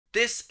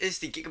This is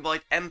the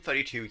Gigabyte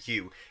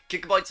M32U,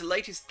 Gigabyte's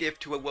latest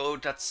gift to a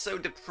world that's so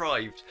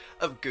deprived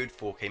of good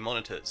 4K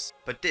monitors.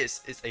 But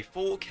this is a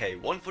 4K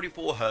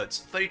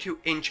 144Hz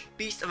 32-inch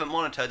beast of a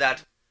monitor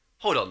that...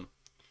 Hold on,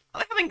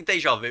 am I having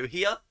deja vu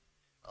here?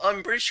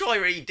 I'm pretty sure I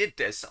already did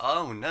this.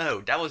 Oh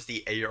no, that was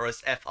the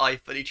Aorus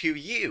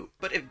FI32U.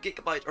 But if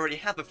Gigabyte already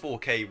have a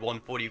 4K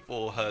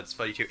 144Hz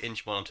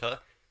 32-inch monitor,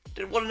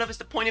 then what on earth is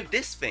the point of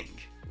this thing?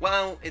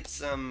 Well,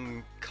 it's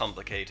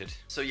complicated.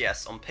 So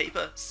yes, on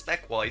paper,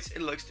 spec-wise,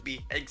 it looks to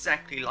be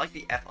exactly like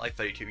the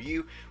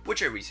FI32U,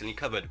 which I recently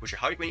covered, which I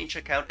highly recommend you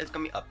check out. It's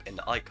gonna be up in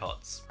the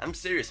iCards. I'm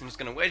serious, I'm just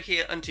gonna wait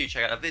here until you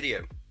check out a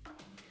video.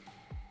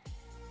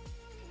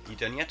 You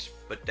done yet?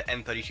 But the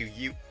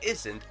M32U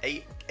isn't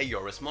a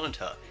Aorus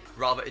monitor.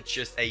 Rather, it's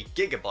just a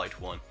Gigabyte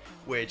one,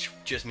 which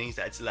just means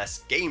that it's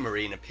less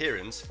gamery in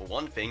appearance, for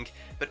one thing,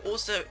 but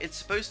also it's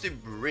supposed to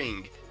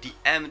bring the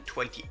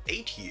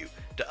M28U,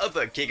 the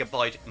other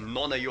Gigabyte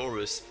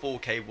non-Aorus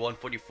 4K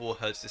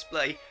 144Hz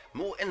display,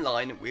 more in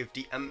line with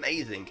the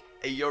amazing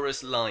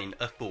Aorus line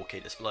of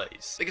 4K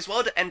displays. Because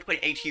while the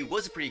M28U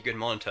was a pretty good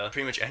monitor,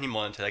 pretty much any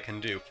monitor that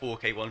can do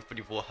 4K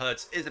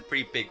 144Hz is a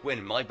pretty big win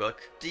in my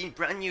book, the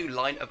brand new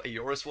line of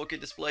Aorus 4K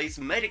displays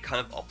made it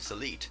kind of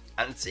obsolete.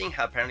 And seeing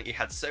how apparently it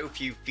had so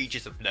few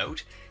features of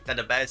note, that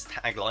the best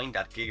tagline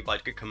that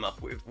Gigabyte could come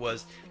up with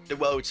was the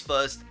world's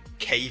first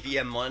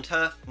KVM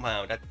monitor.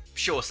 Wow, that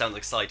sure sounds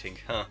exciting,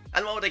 huh?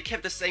 And while they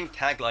kept the same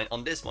tagline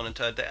on this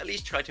monitor, they at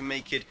least tried to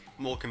make it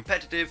more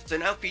competitive, so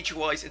now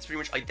feature-wise it's pretty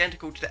much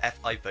identical to the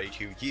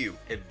FI32U.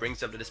 It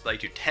brings up the display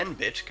to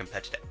 10-bit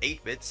compared to the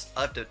 8 bits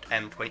of the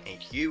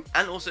M28U,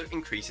 and also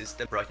increases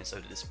the brightness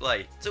of the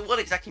display. So what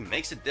exactly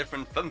makes it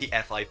different from the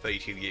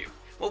FI32U?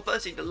 Well,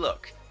 firstly, the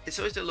look. It's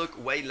supposed to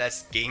look way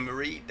less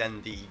gamery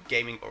than the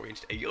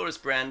gaming-oriented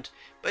Aorus brand,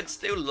 but it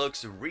still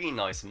looks really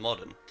nice and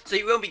modern. So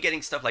you won't be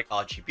getting stuff like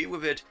RGB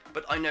with it,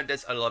 but I know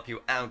there's a lot of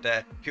people out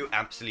there who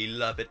absolutely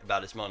love it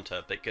about this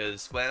monitor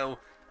because, well,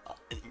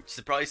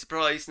 surprise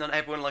surprise, not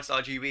everyone likes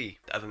RGB.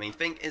 The other main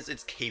thing is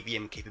its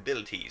KVM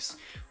capabilities.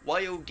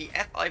 While the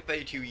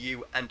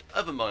FI32U and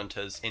other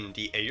monitors in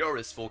the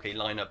Aorus 4K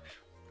lineup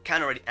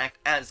can already act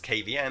as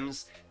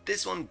KVMs,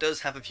 this one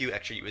does have a few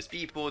extra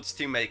USB ports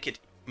to make it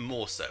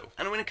more so.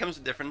 And when it comes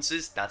to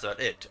differences, that's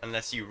about it,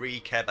 unless you really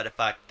care about the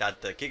fact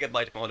that the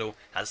Gigabyte model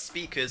has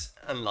speakers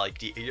unlike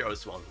the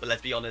Aorus one. But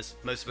let's be honest,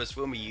 most of us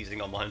will be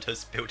using our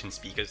monitors built-in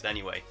speakers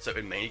anyway, so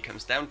it mainly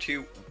comes down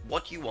to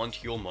what you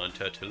want your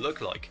monitor to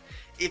look like.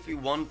 If you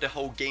want the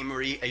whole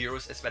gamery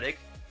Aorus aesthetic,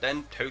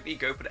 then totally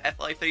go for the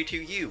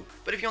FI32U.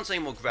 But if you want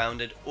something more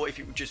grounded, or if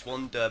you just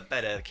want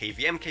better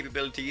KVM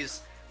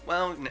capabilities,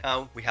 well,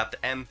 now we have the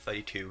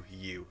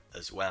M32U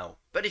as well.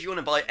 But if you want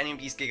to buy any of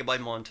these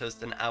Gigabyte monitors,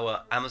 then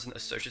our Amazon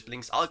associates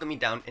links are going to be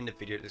down in the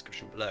video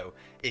description below.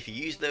 If you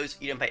use those,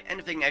 you don't pay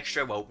anything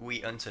extra while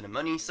we earn some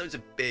money, so it's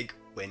a big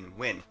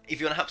win-win. If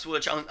you want to help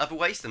support the channel in other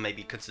ways, then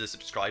maybe consider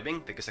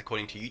subscribing, because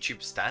according to YouTube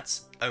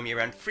stats, only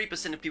around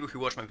 3% of people who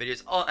watch my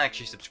videos are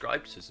actually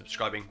subscribed, so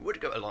subscribing would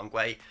go a long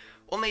way.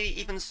 Or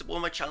maybe even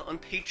support my channel on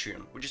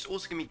Patreon, which is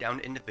also going to be down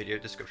in the video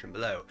description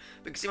below,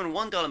 because even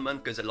 $1 a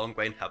month goes a long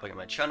way in helping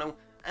my channel,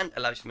 and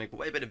allows you to make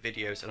way better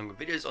videos along with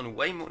videos on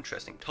way more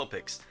interesting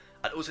topics.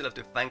 I'd also love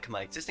to thank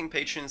my existing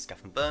patrons,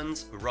 Gavin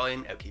Burns,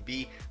 Ryan,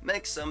 LKB,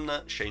 Meg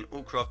Sumner, Shane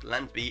Allcroft,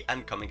 Landby,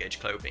 and Common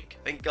Gauge Clothing.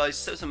 Thank you guys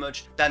so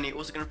much. Then you're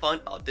also going to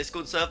find our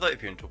Discord server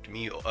if you want to talk to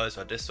me or us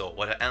or this or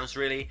whatever else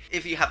really.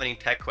 If you have any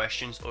tech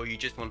questions or you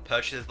just want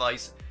purchase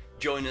advice,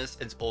 join us,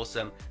 it's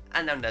awesome.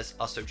 And down there's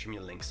our social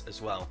media links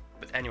as well.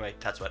 But anyway,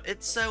 that's about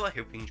it, so I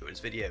hope you enjoyed this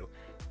video.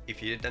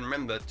 If you did, then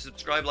remember to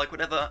subscribe, like,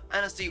 whatever,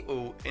 and I'll see you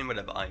all in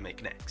whatever I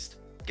make next.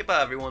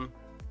 Goodbye everyone.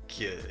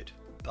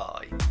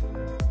 Goodbye.